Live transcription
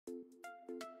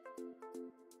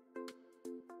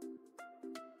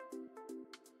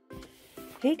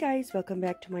Hey guys, welcome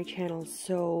back to my channel.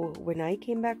 So when I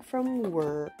came back from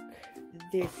work,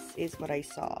 this is what I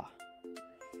saw.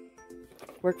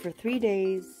 Worked for 3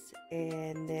 days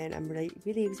and then I'm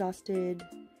really exhausted,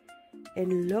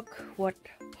 and look what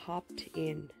popped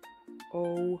in.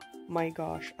 Oh my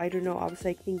gosh, I don't know, I was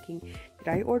like thinking, did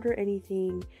I order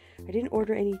anything? I didn't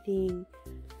order anything.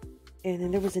 And then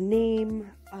there was a name,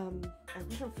 I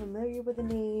wasn't familiar with the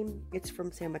name. It's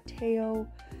from San Mateo.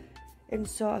 And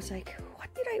so I was like,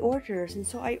 what did I order? And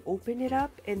so I opened it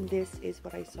up and this is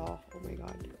what I saw. Oh my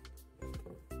god.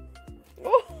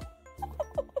 Oh,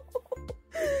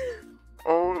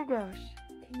 oh my gosh.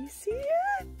 Can you see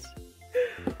it?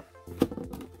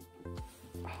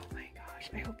 Oh my gosh.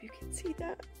 I hope you can see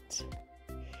that.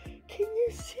 Can you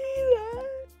see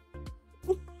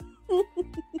that? Oh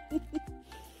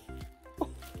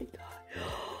my god.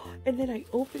 And then I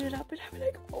open it up and I'm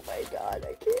like, oh my god,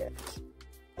 I can't.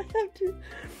 I have to.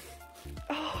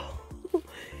 Oh,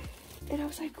 and I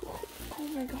was like, oh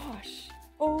my gosh,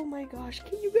 oh my gosh,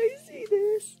 can you guys see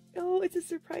this? Oh, it's a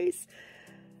surprise.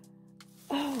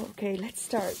 Oh, okay, let's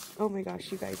start. Oh my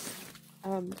gosh, you guys,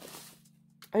 I'm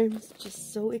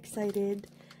just so excited.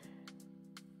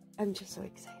 I'm just so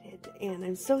excited, and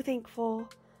I'm so thankful.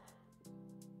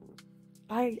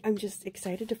 I'm just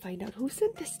excited to find out who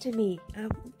sent this to me.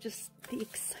 Just the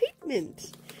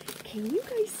excitement. Can you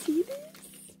guys see this?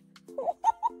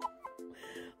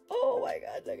 Oh my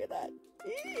god, look at that.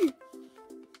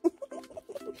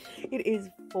 It is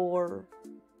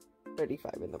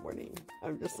 4:35 in the morning.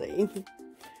 I'm just saying.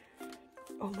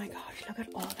 Oh my gosh, look at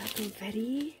all that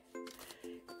confetti.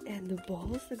 And the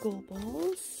balls, the gold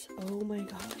balls. Oh my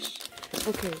gosh.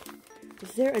 Okay,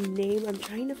 is there a name? I'm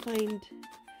trying to find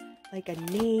like a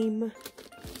name.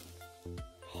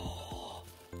 Oh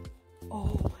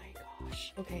my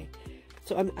gosh. Okay.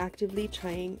 So I'm actively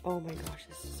trying. Oh my gosh,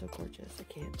 this is so gorgeous. I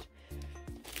can't.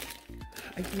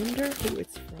 I wonder who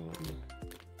it's from.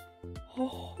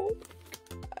 Oh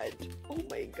god. Oh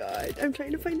my god. I'm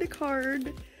trying to find the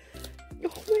card.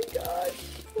 Oh my gosh.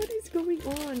 What is going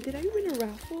on? Did I win a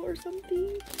raffle or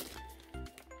something?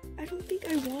 I don't think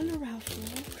I won a raffle.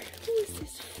 Who is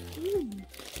this from?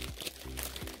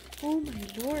 Oh my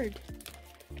lord.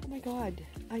 Oh my god.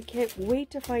 I can't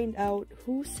wait to find out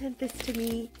who sent this to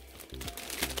me,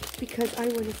 because I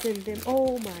want to send them.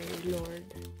 Oh my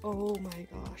lord. Oh my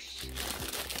gosh.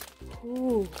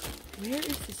 Ooh, where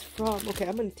is this from? Okay,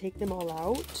 I'm gonna take them all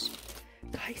out.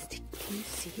 Guys, can you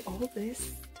see all this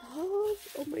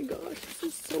stuff? Oh my gosh, this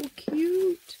is so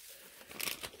cute.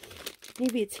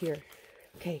 Maybe it's here.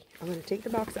 Okay, I'm gonna take the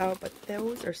box out, but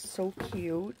those are so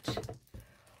cute.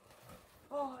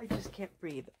 Oh, I just can't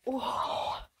breathe.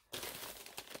 Oh,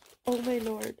 oh my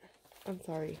lord. I'm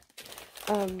sorry.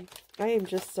 I am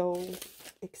just so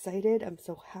excited. I'm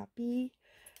so happy.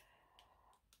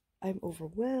 I'm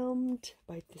overwhelmed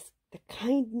by the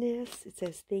kindness. It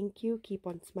says, thank you. Keep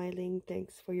on smiling.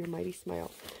 Thanks for your mighty smile.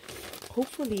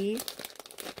 Hopefully,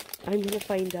 I'm going to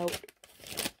find out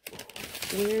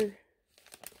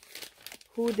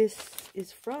who this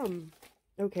is from.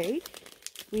 Okay.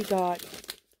 We got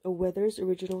a Weathers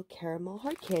Original Caramel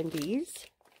Heart Candies.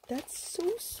 That's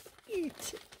so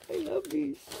sweet. I love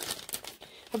these.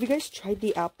 Have you guys tried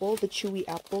the chewy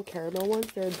apple caramel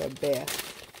ones? They're the best.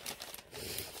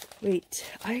 Wait,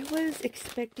 I was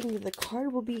expecting the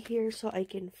card will be here so I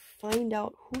can find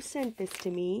out who sent this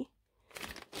to me.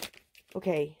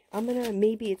 Okay,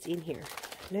 maybe it's in here.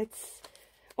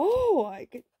 Oh,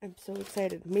 I'm so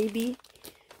excited. Maybe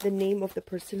the name of the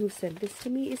person who sent this to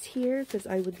me is here, because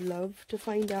I would love to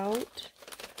find out.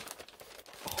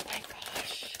 Oh my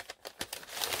gosh.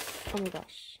 Oh my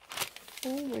gosh.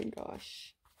 Oh my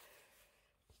gosh.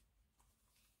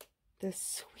 The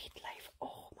Sweet Life.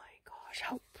 Oh my gosh,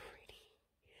 how pretty.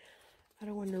 I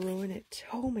don't want to ruin it.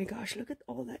 Oh my gosh, look at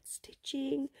all that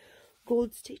stitching.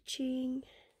 Gold stitching.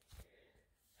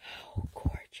 How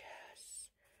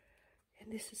gorgeous.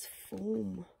 And this is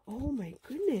foam. Oh my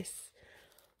goodness.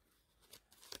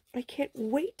 I can't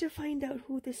wait to find out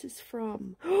who this is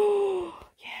from. Oh,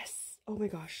 yes. Oh my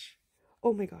gosh.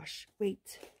 Oh my gosh.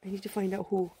 Wait, I need to find out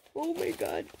who. Oh my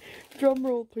god. Drum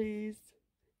roll, please.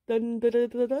 Dun, dun, dun,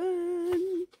 dun,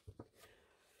 dun.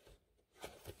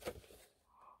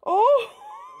 Oh!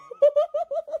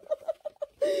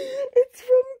 It's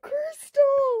from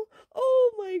Crystal!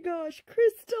 Oh my gosh,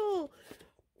 Crystal!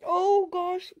 Oh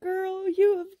gosh, girl,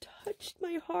 you have touched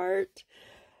my heart.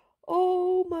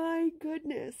 Oh my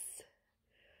goodness.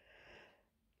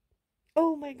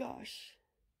 Oh my gosh.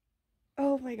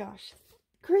 Oh my gosh.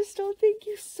 Crystal, thank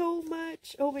you so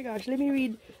much. Oh my gosh, let me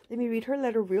read her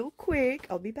letter real quick.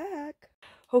 I'll be back.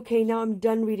 Okay, now I'm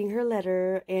done reading her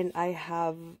letter, and I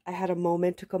had a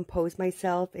moment to compose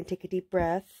myself and take a deep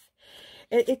breath.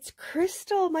 It's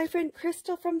Crystal, my friend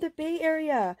Crystal from the Bay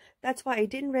Area. That's why I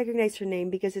didn't recognize her name,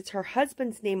 because it's her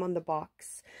husband's name on the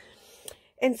box.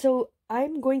 And so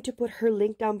I'm going to put her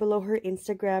link down below, her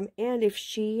Instagram, and if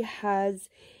she has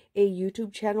a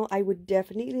YouTube channel, I would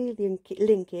definitely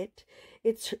link it.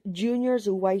 It's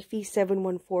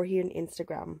JUNCRYS315 here on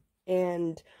Instagram.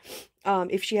 And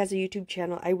if she has a YouTube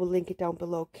channel, I will link it down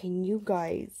below. Can you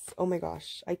guys, oh my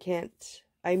gosh, I can't.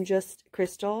 I'm just,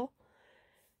 Crystal,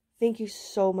 thank you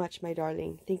so much, my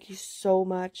darling. Thank you so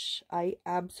much. I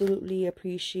absolutely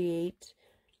appreciate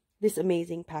this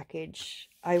amazing package.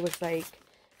 I was like,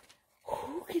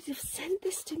 who could have sent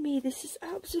this to me? This is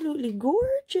absolutely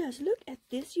gorgeous. Look at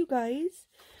this, you guys.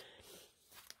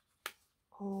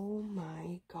 Oh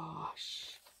my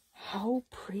gosh. How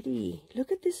pretty.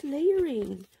 Look at this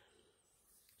layering.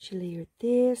 She layered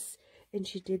this, and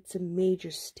she did some major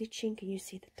stitching. Can you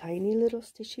see the tiny little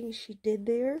stitching she did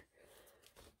there?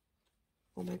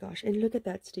 Oh my gosh. And look at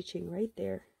that stitching right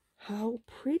there. How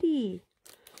pretty.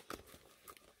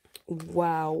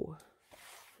 Wow.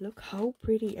 Look how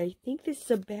pretty. I think this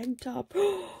is a bag top.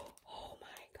 Oh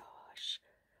my gosh.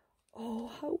 Oh,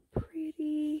 how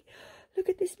pretty. Look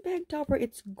at this bag topper.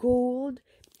 It's gold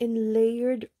and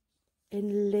layered,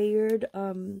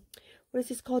 what is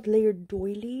this called? Layered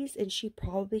doilies. And she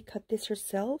probably cut this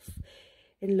herself.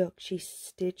 And look, she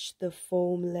stitched the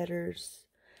foam letters.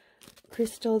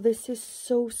 Crystal, this is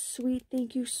so sweet.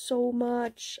 Thank you so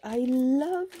much. I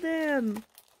love them.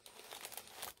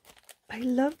 I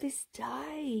love this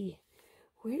die.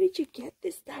 Where did you get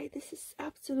this die? This is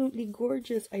absolutely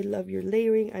gorgeous. I love your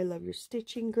layering. I love your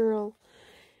stitching, girl.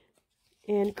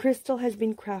 And Crystal has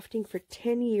been crafting for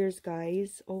 10 years,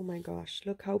 guys. Oh my gosh,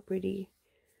 look how pretty.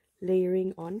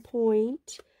 Layering on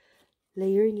point.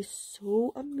 Layering is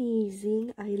so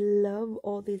amazing. I love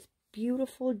all these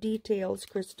beautiful details,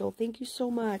 Crystal. Thank you so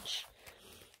much.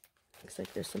 Looks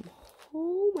like there's some...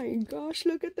 Oh my gosh,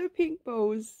 look at the pink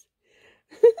bows.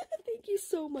 Thank you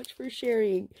so much for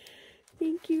sharing.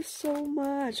 Thank you so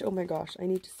much. Oh my gosh, I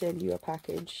need to send you a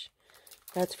package.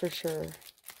 That's for sure.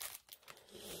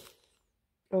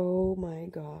 Oh my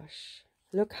gosh.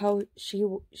 Look how she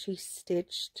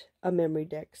stitched a memory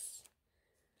dex.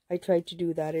 I tried to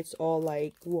do that. It's all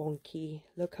like wonky.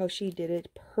 Look how she did it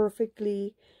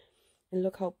perfectly. And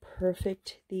look how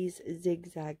perfect these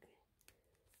zigzag.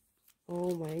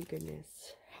 Oh my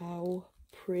goodness. How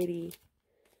pretty.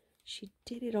 She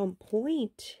did it on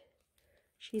point.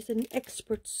 She's an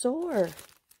expert sewer.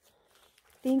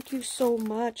 Thank you so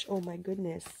much. Oh my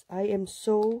goodness. I am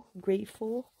so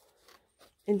grateful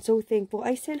and so thankful.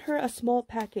 I sent her a small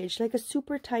package, like a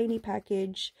super tiny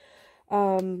package,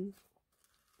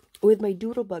 with my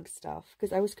doodlebug stuff,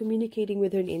 because I was communicating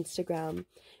with her on Instagram,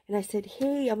 and I said,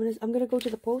 hey, I'm gonna go to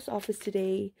the post office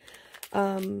today.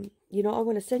 You know, I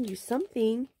want to send you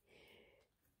something.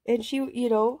 And she, you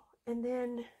know, and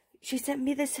then she sent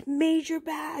me this major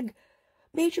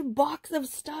box of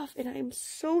stuff, and I am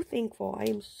so thankful. I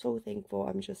am so thankful.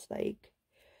 I'm just like,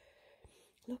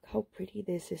 look how pretty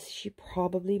this is. She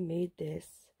probably made this.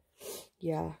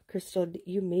 Yeah, Crystal,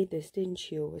 you made this,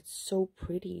 didn't you? It's so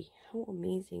pretty. How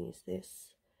amazing is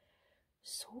this?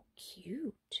 So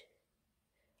cute.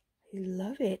 I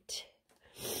love it.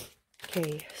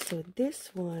 Okay, so this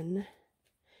one,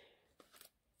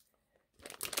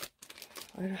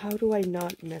 how do I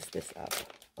not mess this up?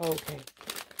 Okay,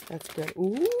 that's good.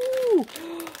 Ooh,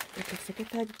 look at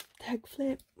that tag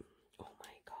flip. Oh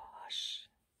my gosh.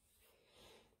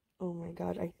 Oh my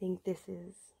god, I think this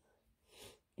is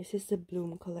the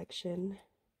Bloom collection?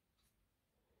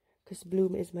 Because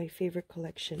Bloom is my favorite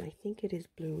collection. I think it is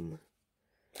Bloom.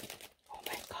 Oh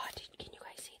my god, can you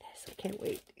guys see this? I can't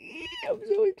wait. I'm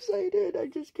so excited. I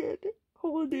just can't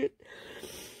hold it.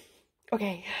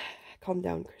 Okay, calm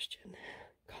down, Christian.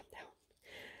 Calm down.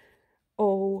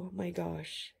 Oh my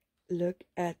gosh. Look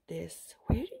at this.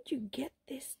 Where did you get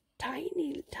this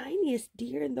tiniest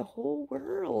deer in the whole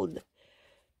world?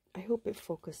 I hope it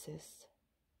focuses.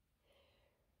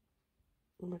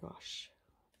 Oh my gosh.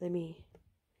 There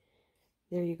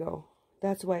you go.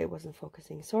 That's why it wasn't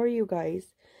focusing. Sorry, you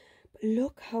guys. But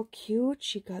look how cute.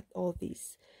 She got all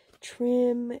these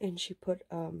trim, and she put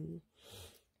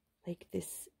like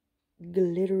this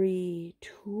glittery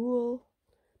tulle.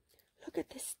 Look at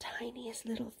this tiniest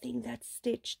little thing that's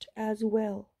stitched as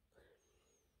well.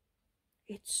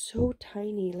 It's so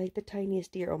tiny, like the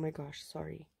tiniest deer. Oh my gosh,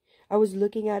 sorry. I was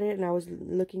looking at it, and I was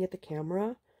looking at the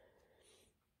camera.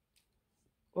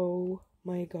 Oh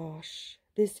my gosh.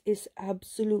 This is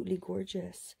absolutely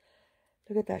gorgeous.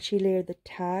 Look at that. She layered the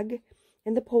tag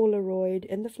and the Polaroid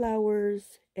and the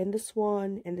flowers and the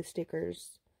swan and the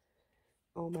stickers.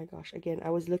 Oh my gosh. Again, I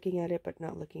was looking at it but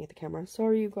not looking at the camera.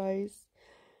 Sorry, you guys.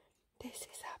 This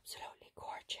is absolutely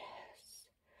gorgeous.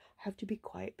 I have to be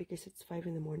quiet because it's 5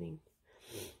 in the morning.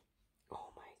 Oh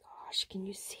my gosh. Can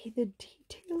you see the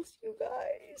details, you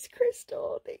guys?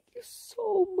 Crystal, thank you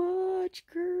so much,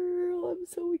 girl. I'm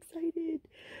so excited.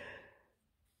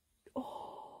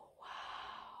 Oh,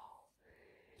 wow.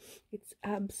 It's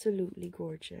absolutely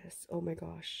gorgeous. Oh my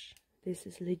gosh. This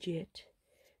is legit.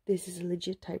 This is a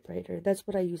legit typewriter. That's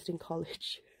what I used in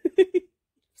college.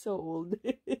 So old.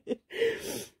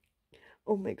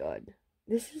 Oh my god.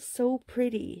 This is so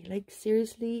pretty. Like,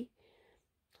 seriously.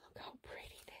 Look how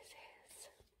pretty this is.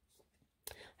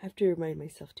 I have to remind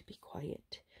myself to be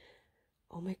quiet.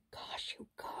 Oh my gosh, you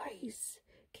guys.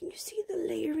 Can you see the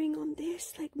layering on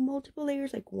this? Like, multiple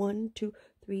layers. Like 1, 2,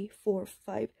 3, 4,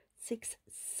 5, 6,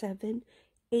 7,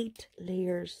 8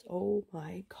 layers. Oh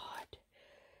my god.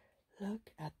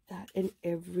 Look at that. And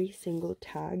every single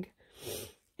tag,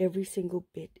 every single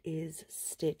bit is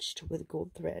stitched with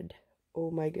gold thread. Oh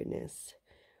my goodness.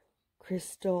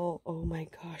 Crystal, oh my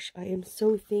gosh. I am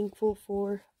so thankful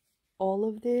for all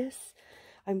of this.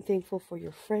 I'm thankful for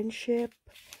your friendship.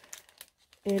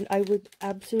 And I would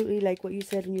absolutely, like what you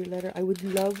said in your letter, I would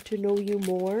love to know you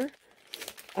more.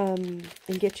 And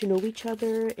get to know each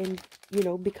other and, you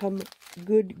know, become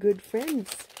good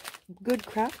friends. Good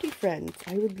crafty friends.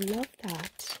 I would love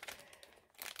that.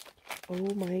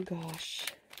 Oh my gosh.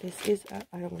 This is,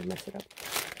 I don't want to mess it up.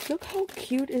 Look how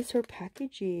cute is her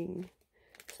packaging.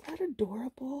 Isn't that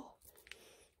adorable?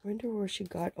 I wonder where she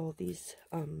got all these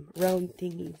round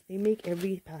thingies. They make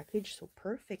every package so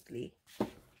perfectly.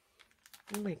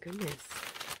 Oh my goodness.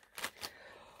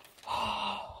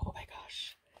 Oh my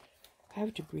gosh. I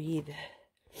have to breathe.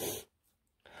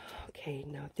 Okay,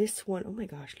 now this one, oh my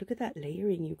gosh, look at that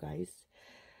layering, you guys.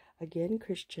 Again,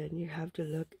 Christian, you have to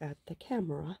look at the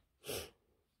camera.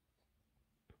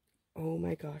 Oh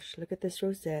my gosh, look at this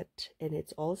rosette, and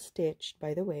it's all stitched,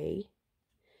 by the way,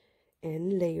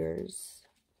 and layers,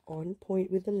 on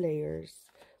point with the layers,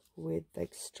 with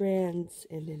like strands,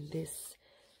 and then this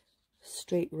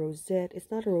straight rosette.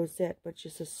 It's not a rosette, but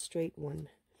just a straight one.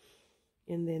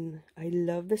 And then I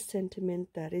love the sentiment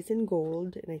that is in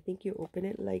gold, and I think you open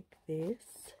it like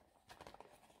this.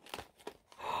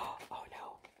 Oh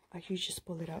no, I should just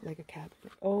pull it out like a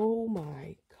cabinet. Oh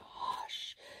my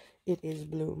gosh, it is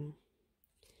Bloom.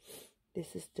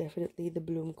 This is definitely the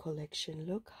Bloom collection.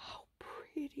 Look how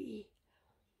pretty.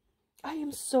 I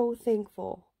am so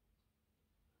thankful.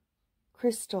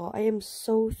 Crystal, I am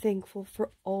so thankful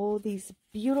for all these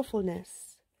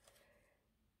beautifulness.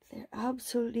 They're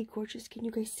absolutely gorgeous. Can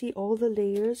you guys see all the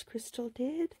layers Crystal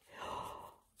did?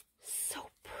 So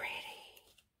pretty.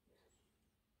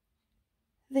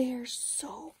 They're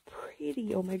so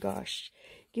pretty. Oh my gosh.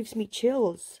 Gives me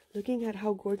chills looking at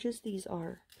how gorgeous these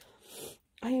are.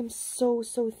 I am so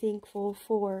thankful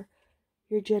for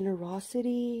your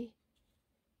generosity,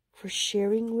 for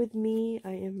sharing with me.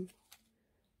 I am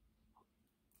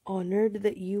honored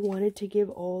that you wanted to give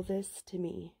all this to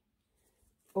me.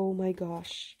 Oh my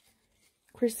gosh.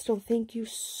 Crystal, thank you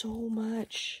so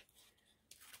much.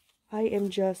 I am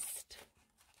just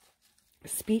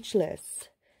speechless.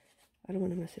 I don't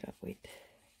want to mess it up. Wait.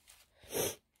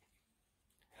 Okay.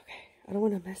 I don't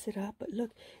want to mess it up. But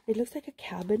look, it looks like a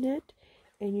cabinet.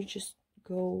 And you just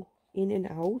go in and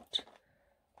out.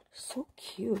 So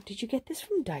cute. Did you get this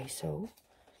from Daiso?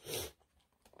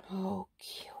 Oh,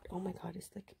 cute. Oh my god. It's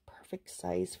like a perfect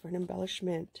size for an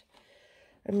embellishment.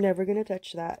 I'm never going to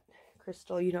touch that.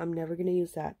 Crystal, you know, I'm never going to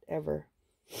use that ever.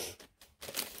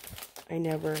 I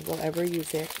never will ever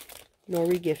use it, nor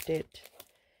regift it,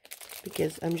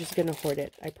 because I'm just going to hoard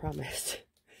it, I promise.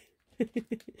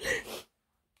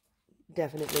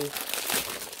 Definitely.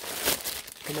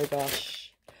 Oh my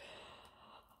gosh.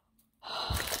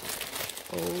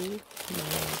 Oh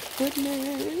my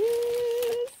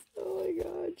goodness. Oh my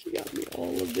god, she got me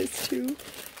all of this too.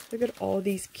 Look at all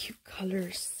these cute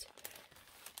colors.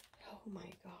 Oh my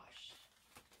gosh.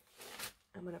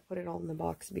 I'm going to put it all in the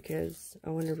box because I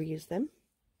want to reuse them.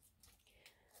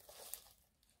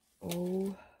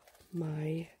 Oh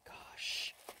my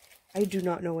gosh. I do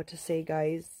not know what to say,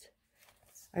 guys.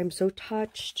 I'm so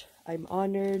touched. I'm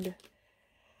honored.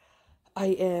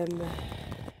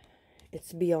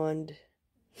 It's beyond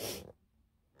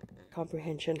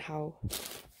comprehension how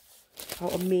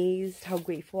amazed, how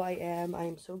grateful I am. I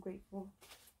am so grateful.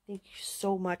 Thank you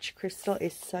so much. Crystal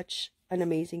is such an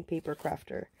amazing paper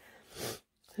crafter.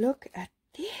 Look at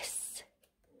this.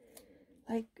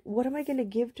 Like, what am I going to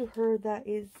give to her that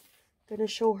is gonna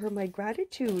show her my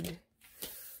gratitude.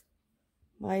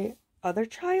 My other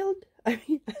child? I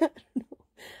mean, I don't know.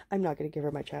 I'm not gonna give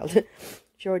her my child.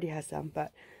 She already has some,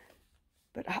 but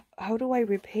how do I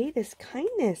repay this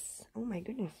kindness? Oh my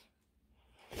goodness.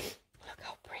 Look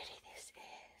how pretty this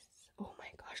is. Oh my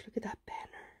gosh, look at that banner.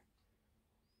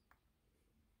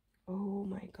 Oh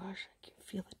my gosh, I can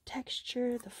feel the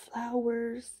texture, the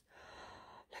flowers.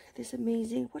 Look at this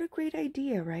amazing. What a great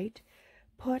idea, right?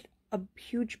 Put a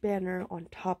huge banner on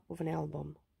top of an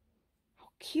album. How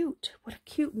cute. What a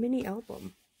cute mini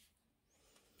album.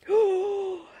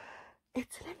 Oh,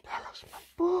 it's an embellishment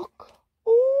book.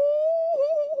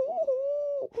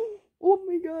 Oh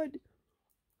my god.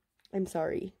 I'm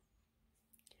sorry.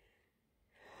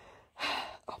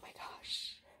 Oh my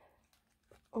gosh.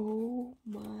 Oh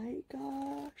my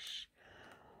gosh.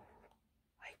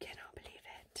 I cannot believe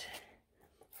it.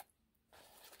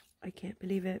 I can't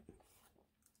believe it.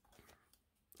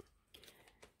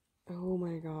 Oh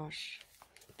my gosh.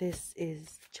 This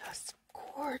is just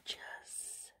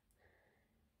gorgeous.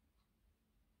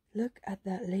 Look at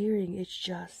that layering. It's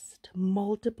just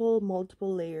multiple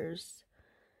layers.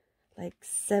 Like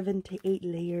 7 to 8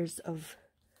 layers of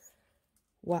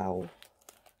wow.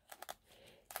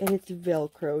 And it's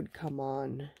velcroed. Come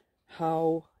on.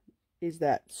 How is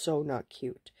that so not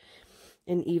cute?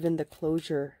 And even the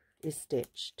closure is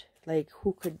stitched. Like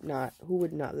who would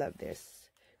not love this?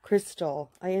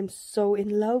 Crystal, I am so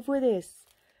in love with this.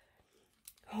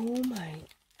 Oh my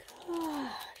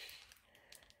gosh.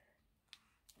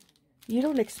 You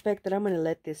don't expect that I'm going to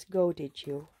let this go, did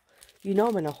you? You know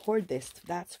I'm going to hoard this,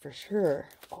 that's for sure.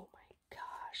 Oh my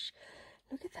gosh.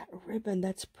 Look at that ribbon.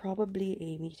 That's probably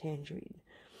Amy Tangerine.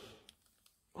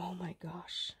 Oh my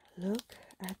gosh. Look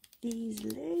at these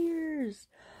layers.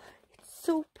 It's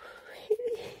so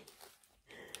pretty.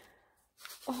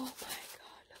 Oh my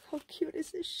god. Look how cute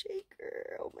is this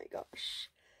shaker. Oh my gosh.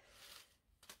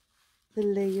 The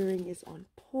layering is on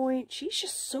point. She's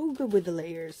just so good with the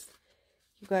layers.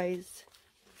 You guys,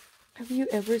 have you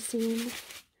ever seen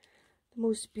the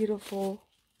most beautiful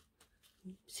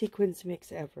sequins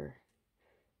mix ever?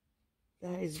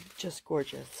 That is just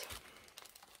gorgeous.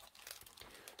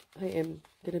 I am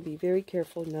going to be very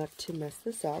careful not to mess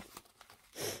this up.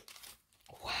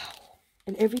 Wow.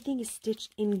 And everything is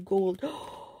stitched in gold.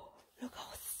 Oh, look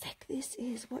how thick this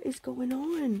is. What is going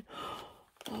on?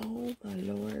 Oh my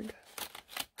lord.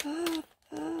 I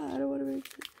don't want to make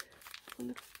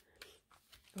it.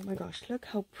 Oh my gosh, look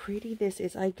how pretty this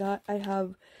is. I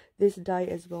have this die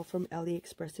as well from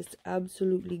AliExpress. It's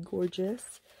absolutely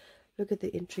gorgeous. Look at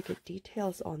the intricate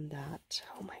details on that.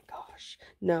 Oh my gosh.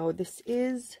 No, this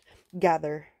is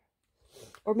Gather.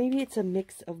 Or maybe it's a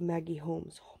mix of Maggie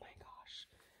Holmes. Oh my gosh.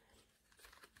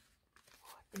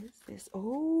 What is this?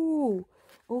 Oh,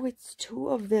 it's 2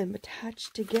 of them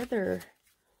attached together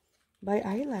by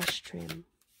eyelash trim.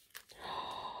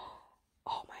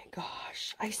 Oh my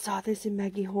gosh, I saw this in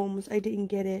Maggie Holmes. I didn't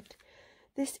get it.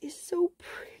 This is so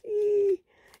pretty.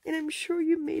 And I'm sure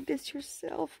you made this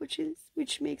yourself, which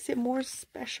makes it more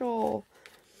special.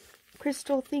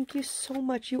 Crystal, thank you so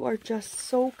much. You are just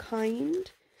so kind.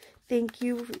 Thank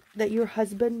you that your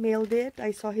husband mailed it.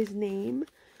 I saw his name.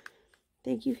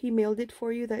 Thank you. He mailed it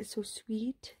for you. That's so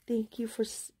sweet. Thank you for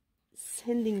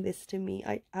sending this to me.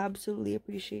 I absolutely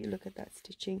appreciate it. Look at that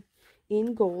stitching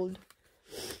in gold.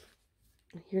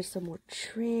 Here's some more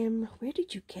trim. Where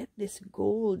did you get this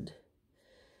gold?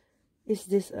 Is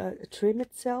this a trim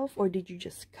itself, or did you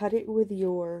just cut it with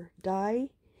your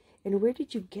die? And where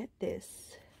did you get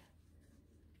this?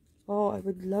 Oh, I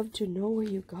would love to know where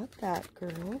you got that,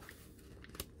 girl.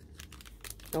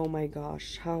 Oh my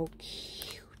gosh, how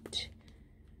cute.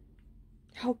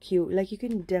 How cute. Like, you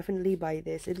can definitely buy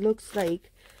this. It looks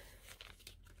like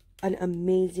an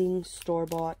amazing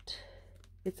store-bought.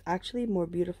 It's actually more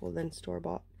beautiful than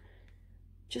store-bought.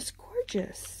 Just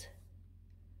gorgeous.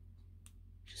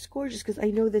 Just gorgeous, because I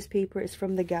know this paper is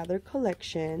from the Gather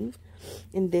collection.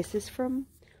 And this is from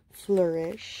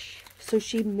Flourish. So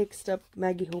she mixed up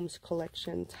Maggie Holmes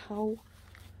collections. How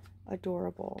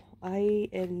adorable. I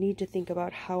need to think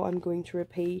about how I'm going to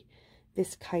repay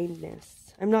this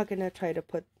kindness. I'm not going to try to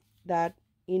put that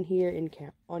in here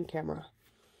on camera.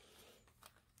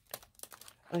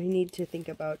 I need to think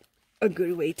about a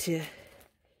good way to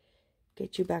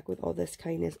get you back with all this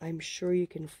kindness. I'm sure you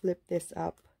can flip this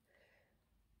up.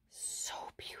 So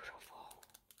beautiful.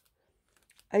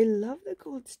 I love the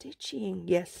gold stitching.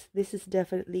 Yes, this is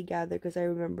definitely Gather, because I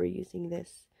remember using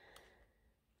this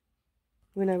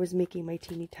when I was making my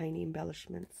teeny tiny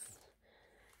embellishments.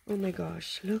 Oh my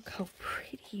gosh, look how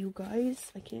pretty, you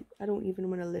guys. I don't even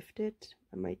want to lift it.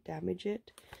 I might damage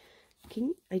it.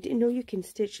 I didn't know you can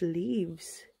stitch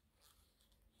leaves.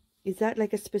 Is that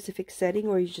like a specific setting,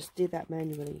 or you just did that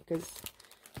manually? Because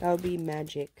that would be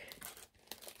magic.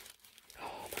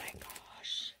 Oh my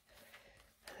gosh.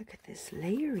 Look at this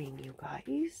layering, you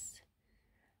guys.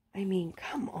 I mean,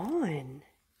 come on.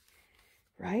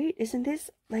 Right? Isn't this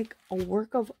like a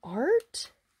work of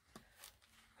art?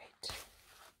 Wait.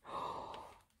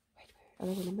 Wait. I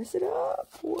don't want to mess it up.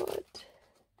 What?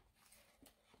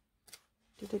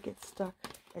 Did it get stuck?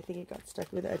 I think it got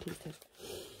stuck with the adhesive.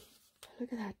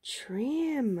 Look at that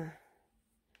trim.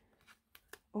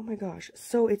 Oh my gosh.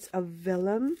 So it's a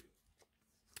vellum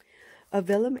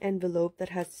envelope that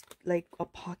has like a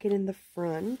pocket in the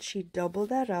front. She doubled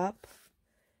that up.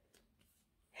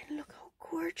 And look how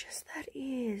gorgeous that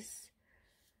is.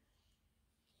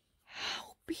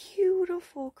 How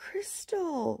beautiful,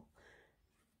 Crystal.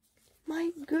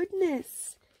 My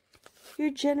goodness. Your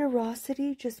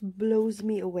generosity just blows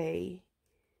me away.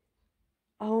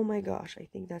 Oh my gosh, I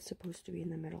think that's supposed to be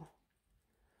in the middle.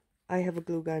 I have a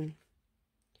glue gun.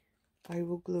 I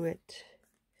will glue it.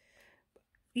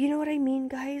 You know what I mean,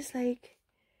 guys? Like,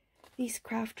 these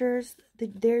crafters,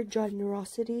 their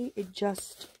generosity, it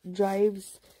just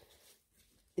drives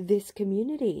this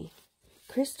community.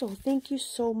 Crystal, thank you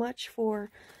so much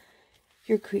for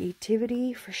your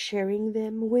creativity, for sharing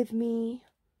them with me,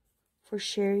 for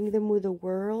sharing them with the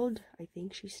world. I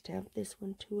think she stamped this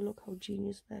one too. Look how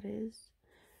genius that is.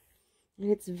 And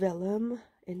it's vellum,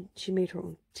 and she made her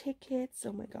own tickets.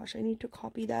 Oh my gosh, I need to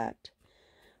copy that.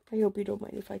 I hope you don't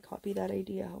mind if I copy that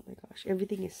idea. Oh my gosh,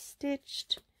 everything is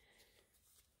stitched.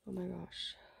 Oh my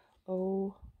gosh.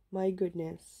 Oh my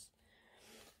goodness.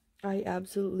 I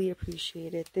absolutely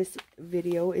appreciate it. This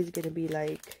video is going to be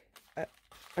like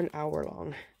an hour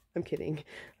long. I'm kidding.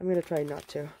 I'm going to try not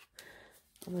to.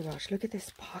 Oh my gosh, look at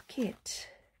this pocket.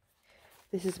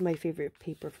 This is my favorite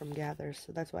paper from Gather,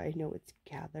 so that's why I know it's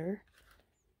Gather.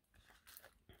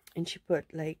 And she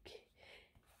put like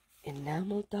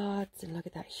enamel dots, and look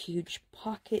at that huge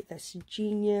pocket. That's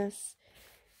genius.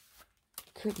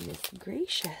 Goodness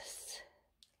gracious.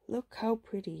 Look how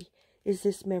pretty is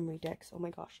this memory decks. Oh my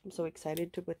gosh, I'm so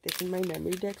excited to put this in my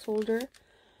memory decks holder.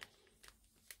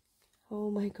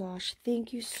 Oh my gosh,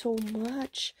 thank you so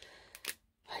much.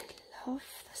 I love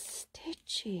the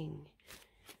stitching.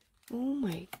 Oh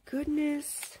my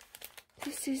goodness.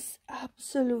 This is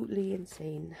absolutely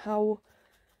insane. How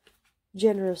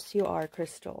generous you are,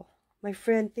 Crystal. My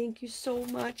friend, thank you so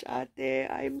much, Ate.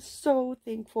 I'm so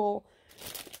thankful.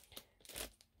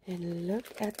 And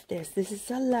look at this. This is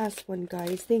the last one,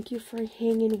 guys. Thank you for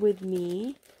hanging with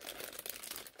me.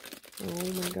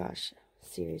 Oh my gosh.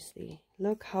 Seriously.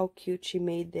 Look how cute she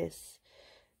made this.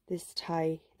 This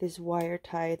tie. This wire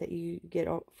tie that you get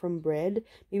from bread.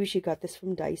 Maybe she got this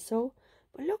from Daiso.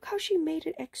 But look how she made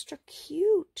it extra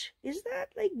cute. Is that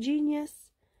like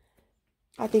genius?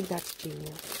 I think that's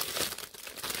genius.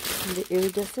 And the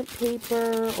iridescent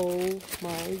paper. Oh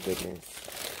my goodness.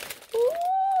 Oh,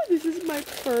 this is my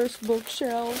first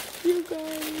bookshelf, you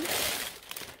guys.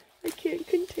 I can't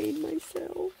contain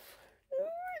myself. Oh,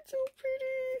 it's so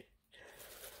pretty.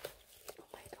 Oh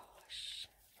my gosh.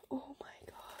 Oh my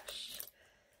gosh.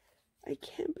 I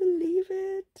can't believe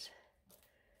it.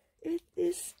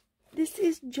 This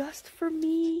is just for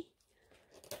me.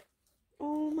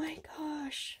 Oh my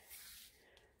gosh.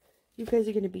 You guys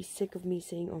are going to be sick of me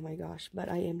saying, oh my gosh, but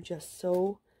I am just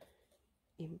so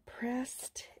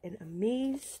impressed and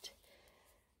amazed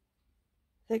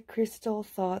that Crystal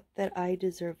thought that I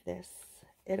deserve this.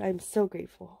 And I'm so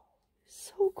grateful.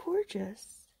 So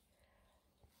gorgeous.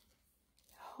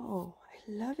 Oh,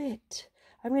 I love it.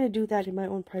 I'm going to do that in my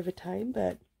own private time,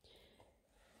 but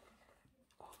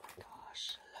oh my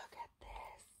gosh, look at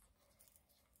this.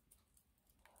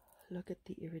 Look at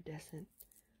the iridescent.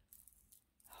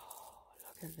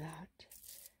 Look at that.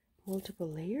 Multiple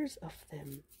layers of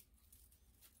them.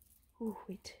 Oh,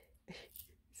 wait.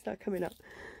 It's not coming up.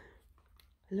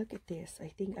 Look at this. I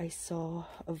think I saw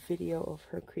a video of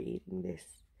her creating this.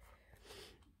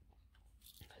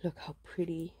 Look how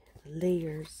pretty. The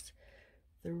layers.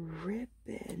 The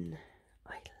ribbon.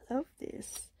 I love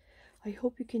this. I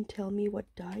hope you can tell me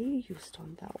what dye you used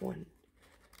on that one.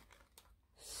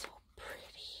 So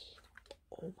pretty.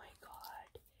 Oh my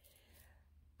god.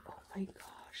 Oh my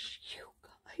gosh, you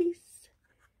guys.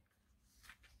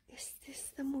 Is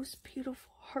this the most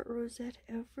beautiful heart rosette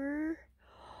ever?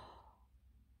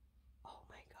 Oh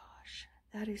my gosh,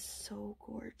 that is so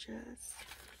gorgeous.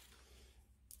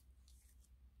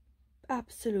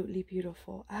 Absolutely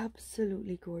beautiful,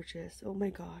 absolutely gorgeous. Oh my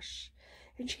gosh.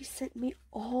 And she sent me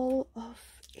all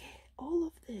of it, all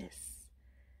of this.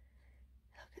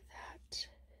 Look at that.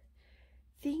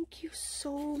 Thank you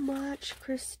so much,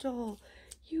 Crystal.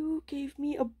 You gave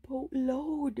me a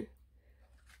boatload.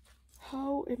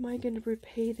 How am I going to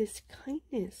repay this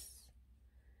kindness?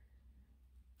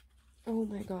 Oh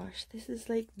my gosh, this is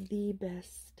like the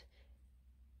best.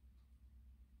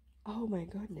 Oh my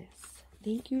goodness.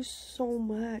 Thank you so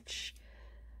much.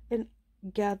 And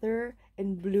Gather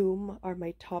and Bloom are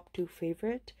my top 2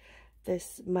 favorite.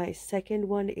 My second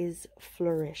one is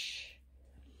Flourish.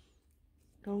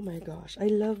 Oh my gosh, I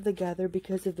love the Gather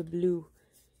because of the blue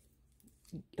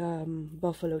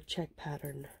buffalo check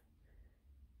pattern.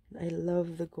 I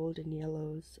love the golden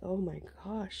yellows. Oh my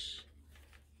gosh.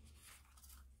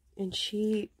 And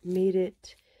she made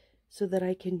it so that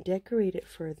I can decorate it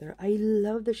further. I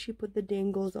love that she put the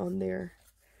dangles on there.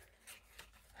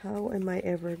 How am I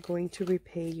ever going to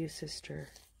repay you, sister?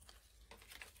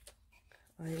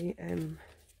 I'm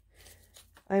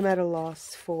at a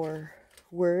loss for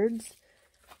words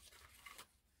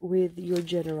with your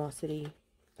generosity.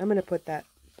 I'm going to put that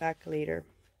back later.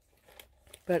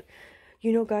 But,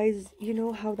 you know, guys, you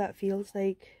know how that feels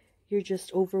like you're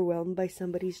just overwhelmed by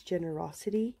somebody's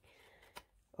generosity?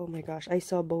 Oh my gosh, I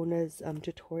saw Bona's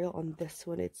tutorial on this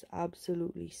one. It's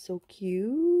absolutely so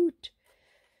cute.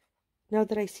 Now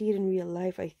that I see it in real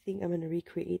life, I think I'm going to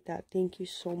recreate that. Thank you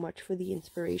so much for the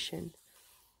inspiration.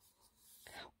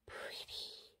 How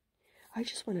pretty. I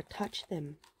just want to touch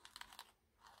them.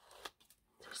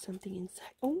 There's something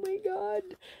inside. Oh my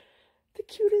god. The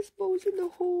cutest bows in the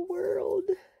whole world.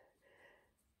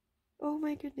 Oh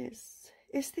my goodness.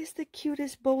 Is this the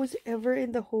cutest bows ever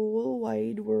in the whole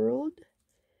wide world?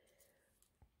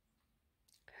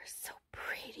 They're so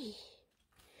pretty.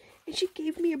 And she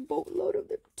gave me a boatload of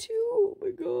them too. Oh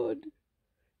my god.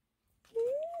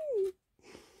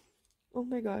 Oh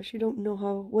my gosh, you don't know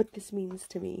what this means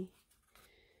to me.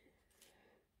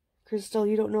 Crystal,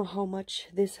 you don't know how much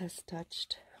this has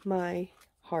touched my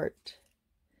heart.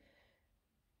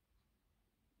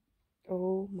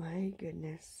 Oh my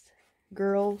goodness.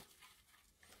 Girl,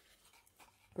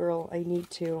 I need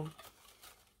to.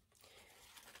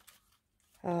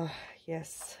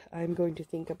 Yes, I'm going to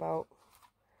think about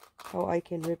how I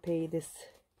can repay this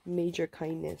major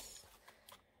kindness.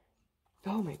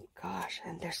 Oh my gosh,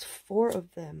 and there's 4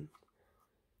 of them.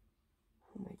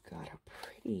 Oh my god, how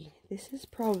pretty. This is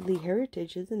probably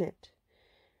heritage, isn't it?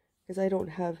 Because I don't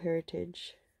have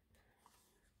heritage.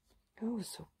 Oh,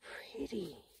 so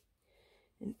pretty.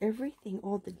 And everything,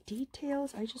 all the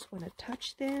details, I just want to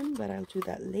touch them, but I'll do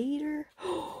that later.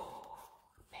 Oh,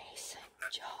 mason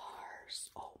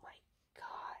jars. Oh my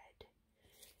god.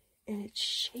 And it's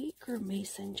shaker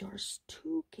mason jars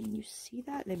too. Can you see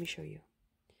that? Let me show you.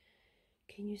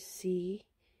 Can you see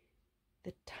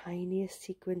the tiniest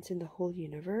sequence in the whole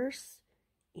universe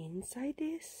inside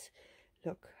this?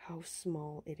 Look how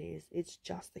small it is. It's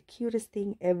just the cutest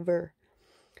thing ever.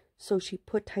 So she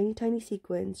put tiny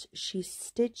sequins. She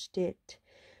stitched it.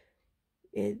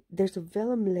 There's a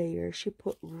vellum layer. She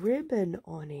put ribbon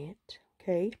on it.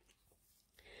 Okay.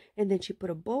 And then she put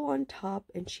a bow on top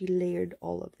and she layered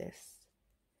all of this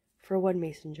for one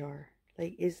mason jar.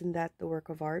 Like, isn't that the work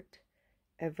of art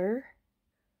ever?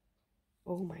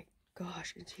 Oh my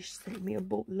gosh. And she sent me a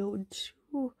boatload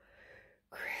too.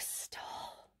 Crystal,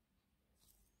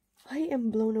 I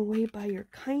am blown away by your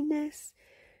kindness,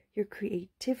 your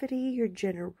creativity, your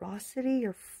generosity,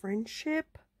 your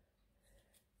friendship.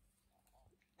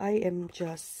 I am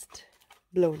just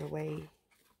blown away.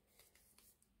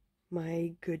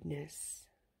 My goodness.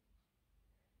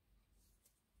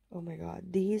 Oh my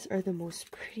god, these are the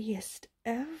most prettiest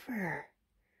ever.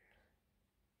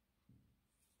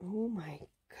 Oh my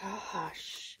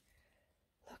gosh.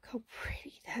 Look how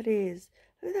pretty that is.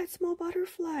 Look at that small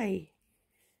butterfly.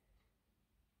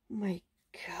 Oh my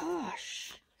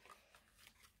gosh.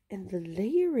 And the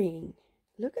layering.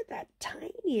 Look at that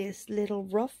tiniest little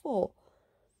ruffle.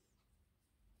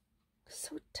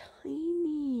 So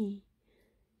tiny.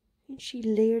 And she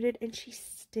layered it and she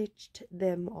stitched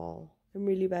them all. I'm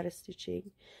really bad at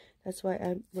stitching. That's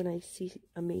why when I see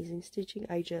amazing stitching,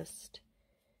 I just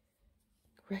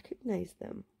recognize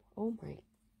them. Oh my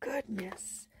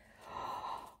goodness.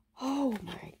 Oh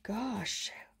my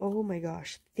gosh. Oh my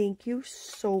gosh. Thank you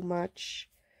so much.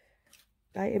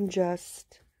 I am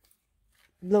just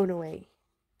blown away.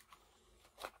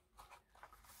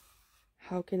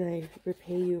 How can I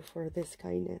repay you for this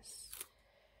kindness?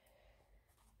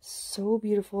 So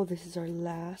beautiful. This is our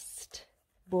last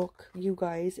book, you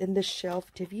guys. And the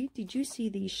shelf, did you see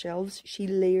these shelves? She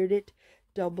layered it,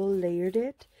 double layered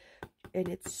it, and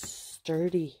it's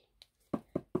sturdy.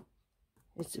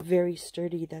 It's very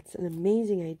sturdy. That's an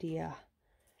amazing idea.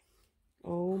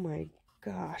 Oh my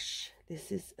gosh. This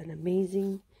is an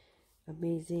amazing,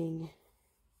 amazing.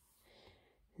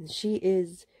 And she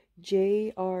is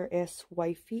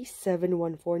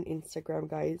JUNCRYS315 on Instagram,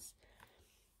 guys.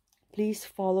 Please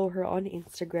follow her on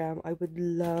Instagram. I would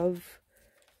love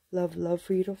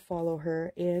for you to follow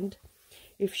her. And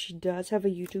if she does have a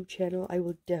YouTube channel, I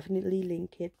will definitely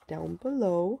link it down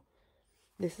below.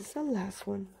 This is the last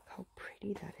one. Look how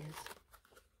pretty that is.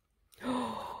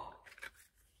 Oh,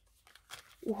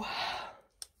 wow.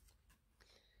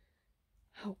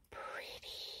 How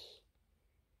pretty.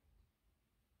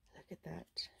 Look at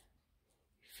that.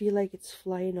 I feel like it's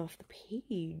flying off the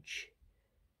page.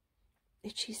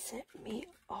 And she sent me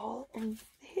all of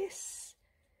this.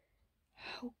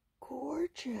 How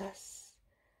gorgeous.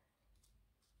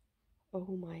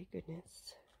 Oh my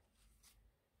goodness.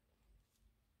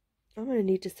 I'm going to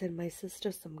need to send my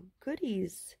sister some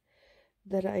goodies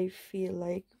that I feel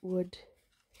like would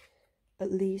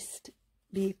at least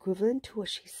be equivalent to what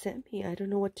she sent me. I don't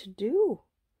know what to do.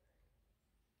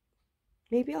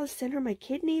 Maybe I'll send her my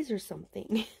kidneys or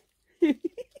something.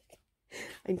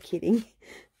 I'm kidding.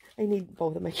 I need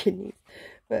both of my kidneys.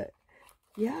 But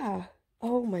yeah.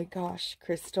 Oh my gosh,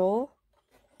 Crystal.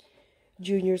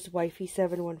 Junior's Wifey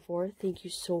 714. Thank you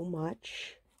so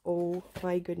much. Oh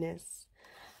my goodness.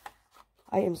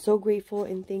 I am so grateful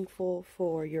and thankful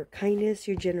for your kindness,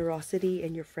 your generosity,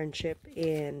 and your friendship.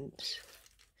 And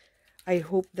I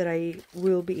hope that I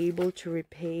will be able to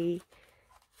repay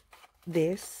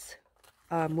this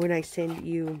when I send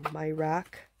you my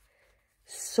rack.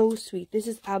 So sweet. This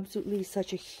is absolutely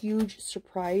such a huge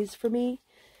surprise for me.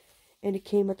 And it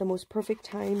came at the most perfect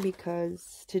time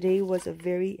because today was a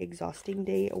very exhausting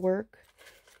day at work.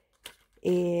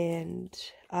 And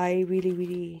I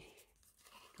really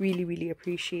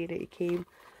appreciate it. It came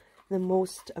the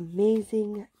most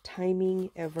amazing timing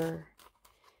ever.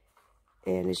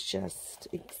 And it's just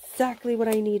exactly what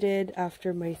I needed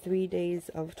after my 3 days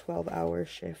of 12-hour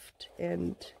shift.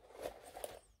 And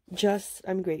just,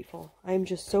 I'm grateful. I'm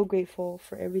just so grateful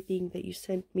for everything that you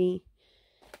sent me.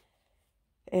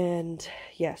 And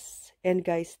yes, and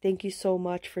guys, thank you so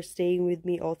much for staying with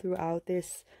me all throughout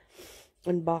this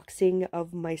unboxing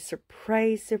of my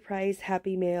surprise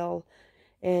Happymail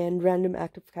and random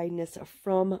act of kindness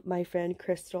from my friend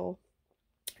Crystal.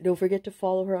 Don't forget to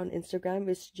follow her on Instagram.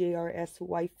 It's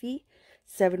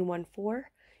JRSWifey714.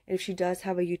 And if she does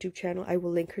have a YouTube channel, I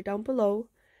will link her down below.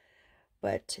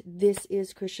 But this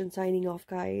is Christian signing off,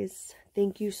 guys.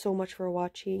 Thank you so much for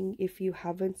watching. If you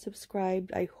haven't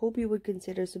subscribed, I hope you would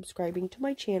consider subscribing to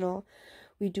my channel.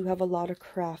 We do have a lot of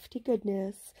crafty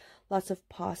goodness, lots of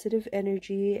positive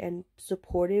energy and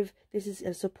supportive. This is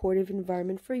a supportive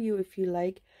environment for you if you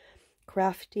like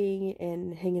crafting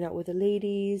and hanging out with the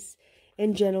ladies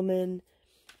and gentlemen.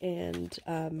 And,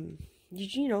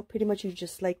 you know, pretty much you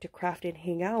just like to craft and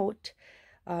hang out.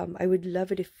 I would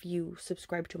love it if you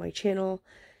subscribe to my channel.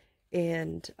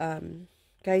 And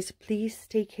guys, please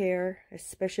take care,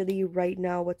 especially right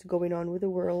now what's going on with the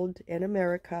world and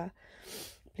America.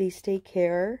 Please take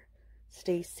care,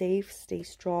 stay safe, stay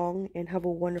strong, and have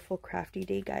a wonderful crafty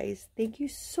day, guys. Thank you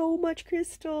so much,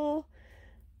 Crystal.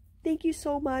 Thank you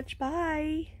so much.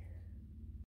 Bye.